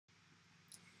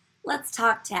Let's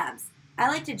talk tabs. I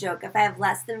like to joke if I have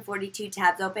less than 42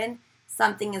 tabs open,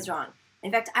 something is wrong.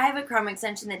 In fact, I have a Chrome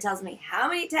extension that tells me how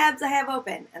many tabs I have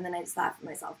open, and then I just laugh at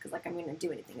myself because I'm going to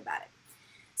do anything about it.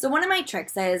 So one of my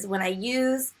tricks is when I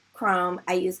use Chrome,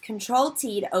 I use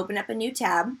Control-T to open up a new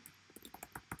tab.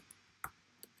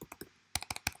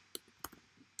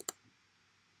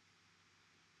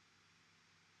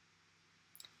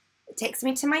 It takes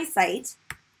me to my site,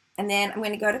 and then I'm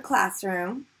going to go to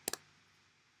Classroom.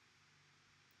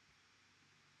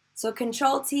 So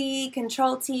Control-T,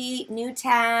 Control-T, new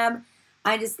tab.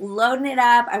 I just loading it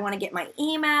up. I want to get my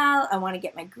email. I want to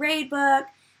get my gradebook.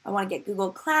 I want to get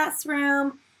Google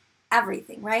Classroom,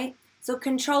 everything, right? So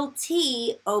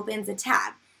Control-T opens a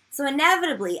tab. So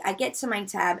inevitably, I get to my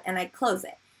tab and I close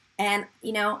it. And,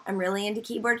 you know, I'm really into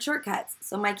keyboard shortcuts.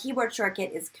 So my keyboard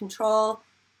shortcut is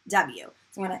Control-W.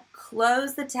 So I'm going to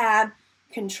close the tab,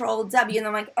 Control-W, and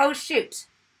I'm like, oh, shoot.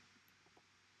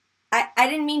 I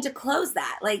didn't mean to close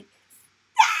that. Like,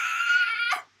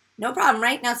 no problem,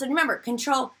 right? Now, so remember,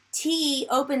 Control-T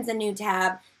opens a new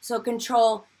tab. So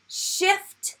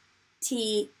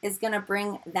Control-Shift-T is going to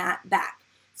bring that back.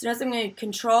 So notice I'm going to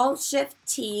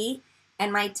Control-Shift-T,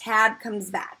 and my tab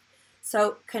comes back.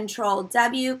 So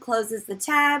Control-W closes the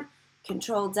tab.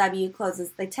 Control-W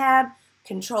closes the tab.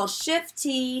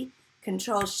 Control-Shift-T,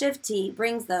 Control-Shift-T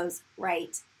brings those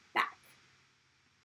right